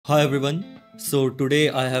Hi everyone. So today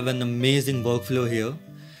I have an amazing workflow here,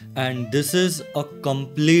 and this is a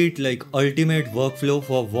complete ultimate workflow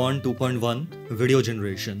for WAN 2.1 video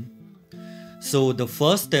generation. So the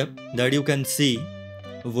first step that you can see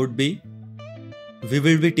would be we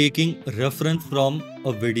will be taking reference from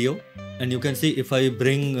a video, and you can see if I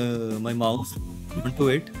bring my mouse onto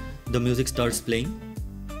it, the music starts playing,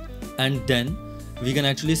 and then we can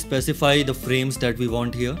actually specify the frames that we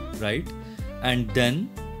want here, right? And then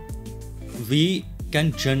we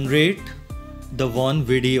can generate the WAN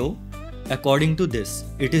video according to this.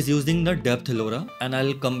 It is using the depth LoRa, and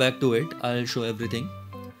I'll come back to it. I'll show everything.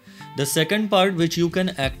 The second part which you can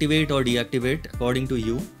activate or deactivate according to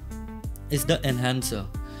you is the enhancer.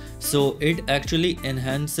 So it actually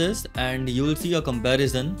enhances, and you will see a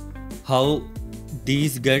comparison how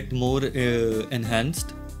these get more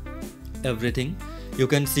enhanced. Everything you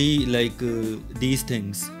can see these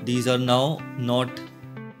things, these are now not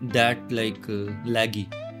that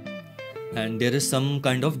laggy, and there is some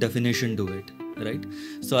kind of definition to it, right?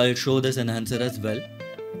 So I'll show this enhancer as well.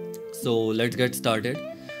 So let's get started.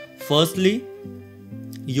 Firstly,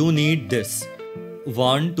 you need this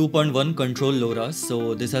WAN 2.1 control LoRa.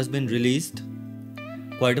 So this has been released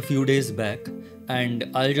quite a few days back, and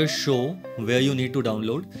I'll just show where you need to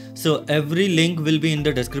download. So every link will be in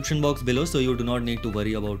the description box below, so you do not need to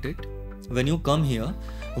worry about it. When you come here,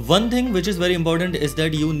 one thing which is very important is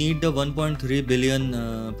that you need the 1.3 billion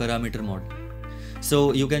parameter model.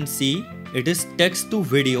 So you can see it is text to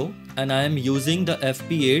video, and I am using the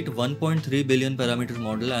FP8 1.3 billion parameter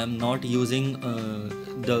model. I am not using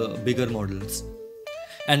the bigger models,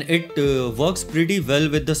 and it works pretty well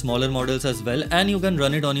with the smaller models as well, and you can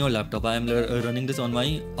run it on your laptop. I am running this on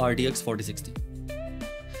my RTX 4060.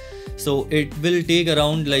 So it will take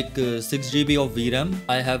around 6 GB of VRAM.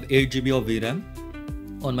 I have 8 GB of VRAM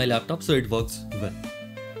on my laptop, so it works well.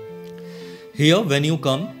 Here when you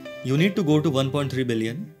come, you need to go to 1.3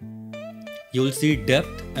 billion. You will see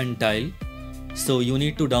depth and tile. So you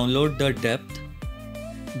need to download the depth,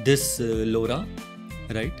 this LoRa,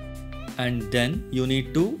 right? And then you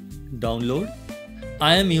need to download.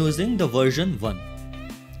 I am using the version 1.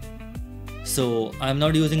 So I am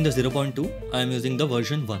not using the 0.2, I am using the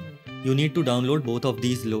version 1. You need to download both of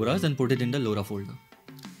these LoRas and put it in the LoRa folder.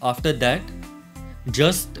 After that,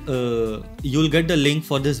 just you'll get the link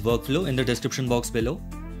for this workflow in the description box below,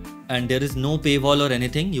 and there is no paywall or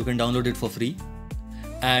anything. You can download it for free.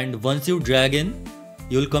 And once you drag in,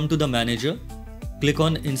 you'll come to the manager, click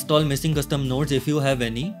on install missing custom nodes if you have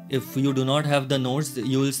any. If you do not have the nodes,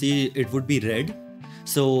 you will see it would be red.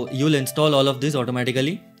 So you'll install all of this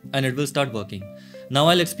automatically, and it will start working. Now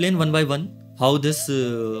I'll explain one by one how this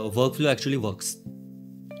workflow actually works.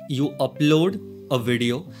 You upload a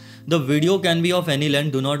video. The video can be of any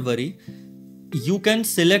length, do not worry. You can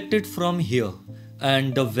select it from here,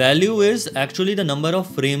 and the value is actually the number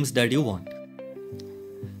of frames that you want.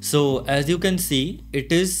 So as you can see,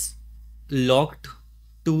 it is locked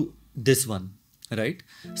to this one, right?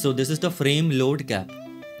 So this is the frame load cap.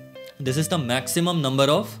 This is the maximum number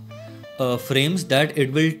of frames that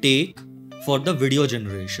it will take for the video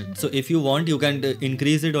generation. So if you want, you can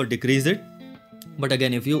increase it or decrease it, but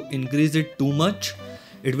again, if you increase it too much,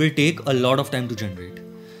 it will take a lot of time to generate.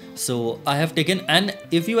 So I have taken, and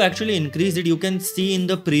if you actually increase it, you can see in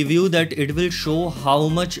the preview that it will show how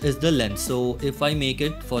much is the length. So if I make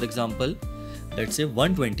it, for example, let's say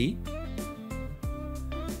 120,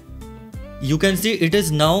 you can see it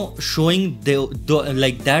is now showing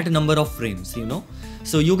that number of frames, you know.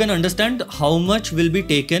 So you can understand how much will be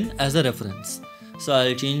taken as a reference. So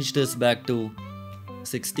I'll change this back to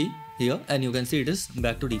 60 here, and you can see it is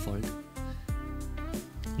back to default.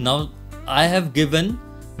 Now I have given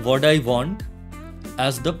what I want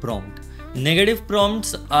as the prompt. Negative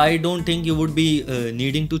prompts, I don't think you would be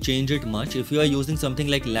needing to change it much. If you are using something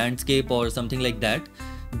like landscape or something like that,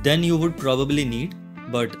 then you would probably need,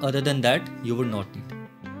 but other than that, you would not need.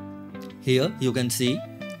 Here you can see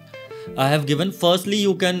I have given, firstly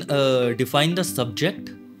you can define the subject,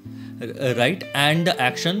 right, and the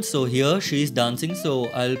action. So here she is dancing, so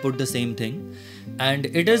I'll put the same thing. And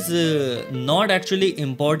it is not actually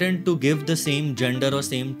important to give the same gender or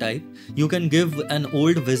same type. You can give an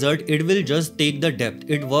old wizard, it will just take the depth.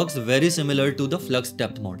 It works very similar to the Flux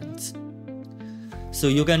depth models. So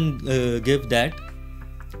you can give that.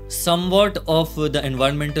 Somewhat of the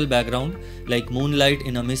environmental background, like moonlight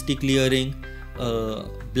in a misty clearing,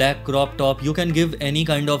 black crop top. You can give any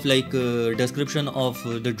kind of description of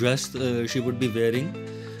the dress she would be wearing,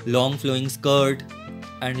 long flowing skirt,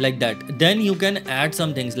 and like that. Then you can add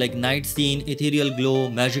some things like night scene, ethereal glow,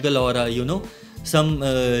 magical aura, you know, some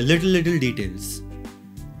little details.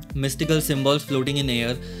 mystical symbols floating in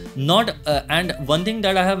air. Not and one thing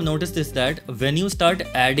that I have noticed is that when you start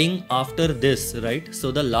adding after this, right,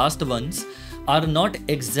 so the last ones are not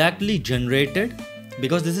exactly generated,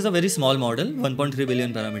 because this is a very small model, 1.3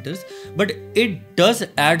 billion parameters, but it does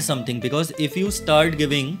add something, because if you start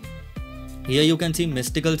giving, here you can see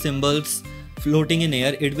mystical symbols floating in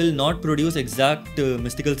air, it will not produce exact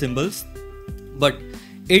mystical symbols, but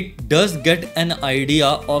it does get an idea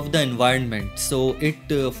of the environment, so it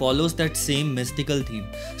follows that same mystical theme.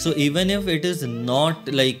 So even if it is not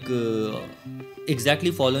like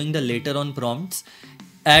exactly following the later on prompts,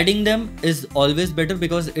 adding them is always better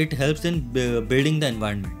because it helps in building the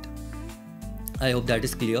environment. I hope that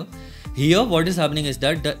is clear. Here what is happening is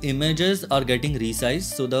that the images are getting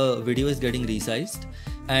resized, so the video is getting resized,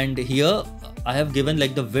 and here I have given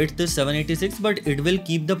like the width is 786, but it will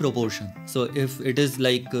keep the proportion. So if it is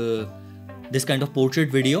like this kind of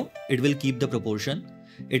portrait video, it will keep the proportion.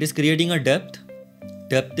 It is creating a depth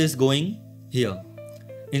is going here,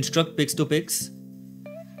 instruct pix to pix,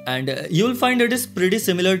 and you will find it is pretty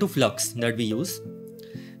similar to Flux that we use.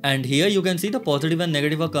 And here you can see the positive and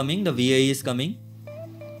negative are coming, the VAE is coming,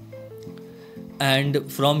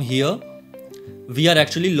 and from here we are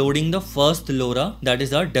actually loading the first LoRA, that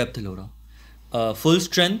is our depth LoRA. Full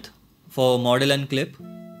strength for model and clip,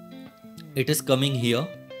 it is coming here.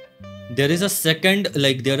 There is a second,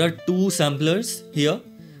 like there are two samplers here.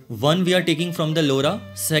 One we are taking from the LoRA,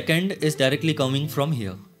 second is directly coming from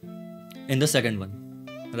here in the second one,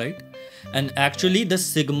 right? And actually the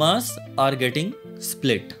sigmas are getting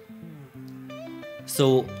split.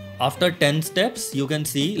 So after 10 steps, you can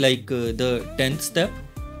see like the 10th step,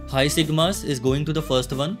 high sigmas is going to the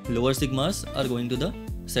first one, lower sigmas are going to the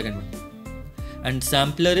second one. And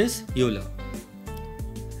sampler is Euler.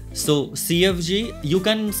 So CFG, you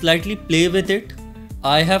can slightly play with it.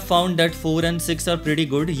 I have found that 4 and 6 are pretty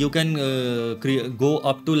good. You can go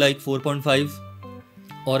up to like 4.5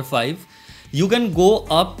 or 5. You can go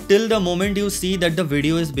up till the moment you see that the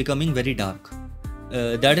video is becoming very dark.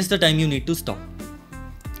 That is the time you need to stop.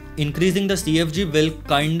 Increasing the CFG will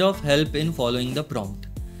kind of help in following the prompt.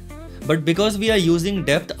 But because we are using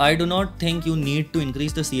depth, I do not think you need to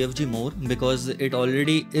increase the CFG more, because it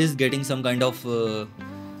already is getting some kind of, the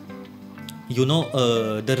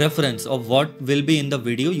reference of what will be in the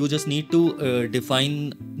video. You just need to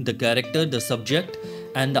define the character, the subject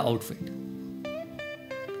and the outfit.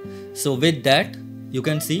 So with that, you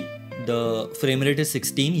can see the frame rate is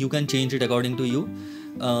 16. You can change it according to you.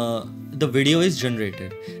 The video is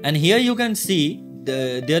generated. And here you can see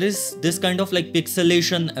there is this kind of like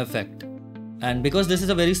pixelation effect, and because this is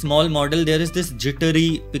a very small model, there is this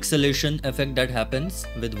jittery pixelation effect that happens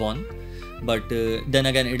with WAN. But then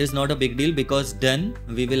again, it is not a big deal, because then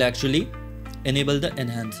we will actually enable the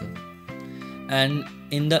enhancer, and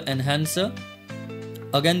in the enhancer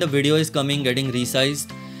again the video is coming, getting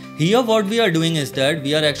resized. Here what we are doing is that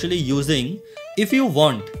we are actually using, if you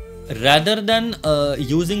want, rather than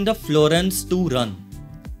using the Florence to run,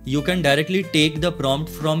 you can directly take the prompt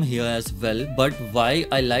from here as well. But why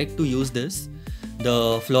I like to use this,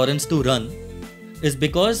 the Florence to run, is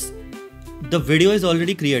because the video is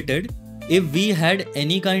already created. If we had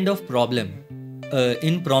any kind of problem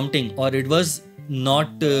in prompting, or it was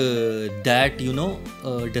not that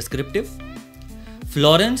descriptive,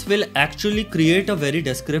 Florence will actually create a very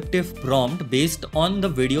descriptive prompt based on the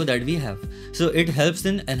video that we have. So it helps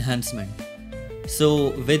in enhancement.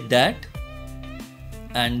 So with that,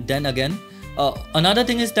 and then again, another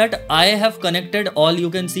thing is that I have connected all, you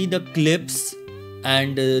can see the clips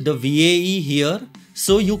and the VAE here,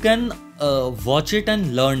 so you can watch it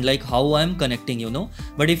and learn like how I am connecting,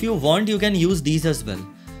 But if you want, you can use these as well.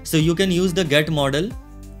 So you can use the get model,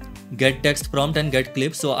 get text prompt and get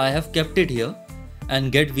clip. So I have kept it here,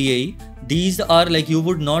 and get VAE. These are like, you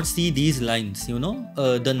would not see these lines,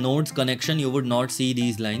 the nodes connection, you would not see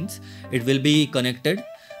these lines. It will be connected.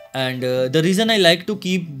 And the reason I like to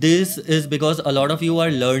keep this is because a lot of you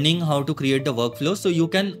are learning how to create the workflow. So you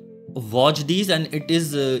can watch these and it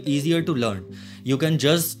is easier to learn. You can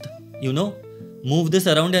just, move this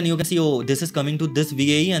around and you can see, oh, this is coming to this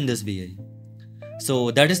VAE and this VAE. So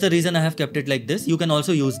that is the reason I have kept it like this. You can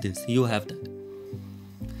also use this. You have that.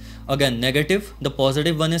 Again, negative, the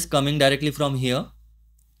positive one is coming directly from here,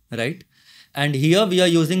 right? And here we are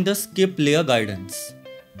using the skip layer guidance.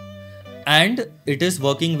 And it is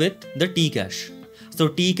working with the T-cache. So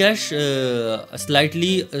T-cache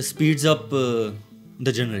slightly speeds up the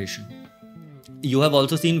generation. You have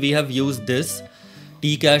also seen we have used this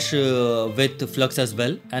T-cache with Flux as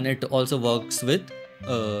well, and it also works with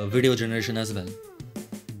video generation as well.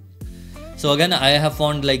 So again, I have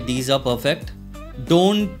found like these are perfect.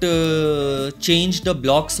 don't change the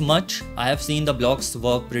blocks much. I have seen the blocks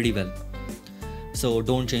work pretty well, so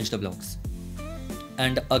don't change the blocks.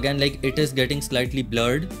 And again, like, it is getting slightly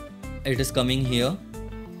blurred. It is coming here.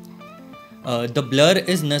 The blur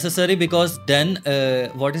is necessary because then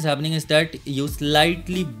what is happening is that you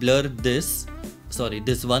slightly blur this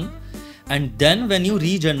one, and then when you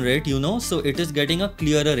regenerate, so it is getting a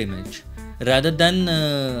clearer image rather than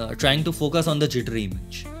trying to focus on the jittery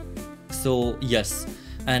image. So yes,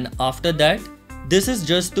 and after that, this is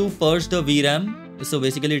just to purge the VRAM. So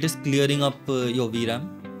basically it is clearing up your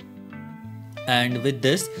VRAM. And with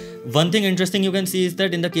this, one thing interesting you can see is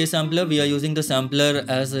that in the case sampler, we are using the sampler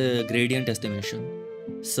as a gradient estimation.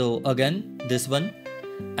 So again, this one,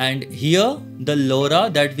 and here the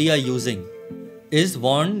LoRA that we are using is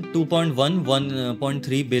WAN 2.1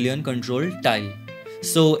 1.3 billion control tile.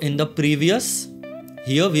 So in the previous,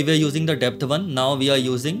 here we were using the depth one, now we are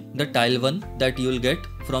using the tile one that you will get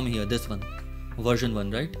from here, this one, version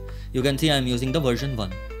 1, right? You can see I am using the version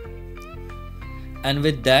 1. And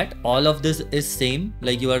with that, all of this is same,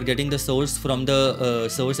 like you are getting the source from the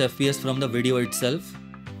source FPS from the video itself,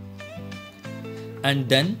 and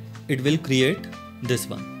then it will create this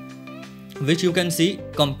one, which you can see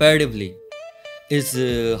comparatively is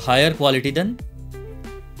higher quality than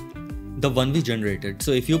the one we generated.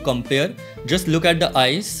 So if you compare, just look at the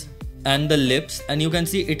eyes and the lips and you can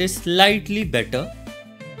see it is slightly better.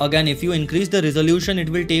 Again, if you increase the resolution, it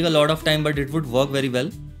will take a lot of time, but it would work very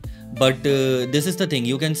well. But this is the thing,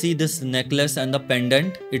 you can see this necklace and the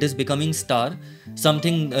pendant, it is becoming star,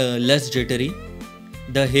 something less jittery.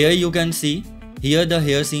 The hair, you can see here, the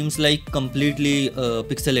hair seems like completely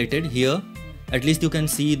pixelated. Here at least you can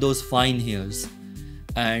see those fine hairs,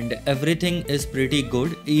 and everything is pretty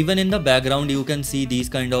good. Even in the background you can see these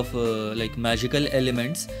kind of like magical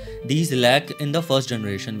elements. These lack in the first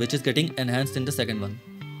generation, which is getting enhanced in the second one.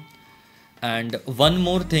 And one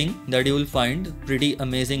more thing that you will find pretty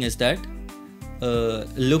amazing is that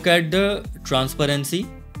look at the transparency.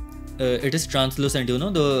 It is translucent,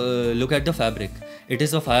 look at the fabric, it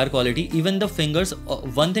is of higher quality. Even the fingers,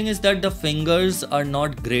 one thing is that the fingers are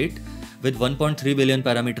not great with 1.3 billion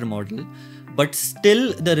parameter model, but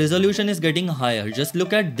still the resolution is getting higher. Just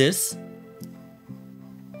look at this,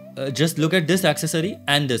 accessory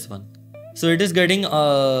and this one. So it is getting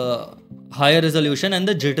higher resolution and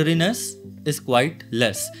the jitteriness is quite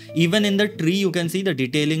less. Even in the tree you can see the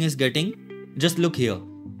detailing is getting, just look here,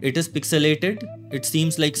 it is pixelated, it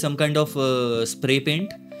seems like some kind of spray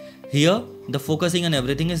paint. Here the focusing and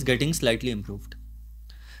everything is getting slightly improved.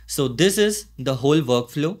 So this is the whole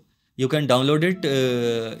workflow. You can download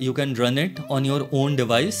it, you can run it on your own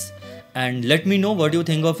device, and let me know what you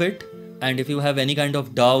think of it. And if you have any kind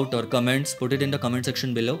of doubt or comments, put it in the comment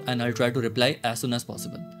section below and I'll try to reply as soon as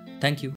possible. Thank you.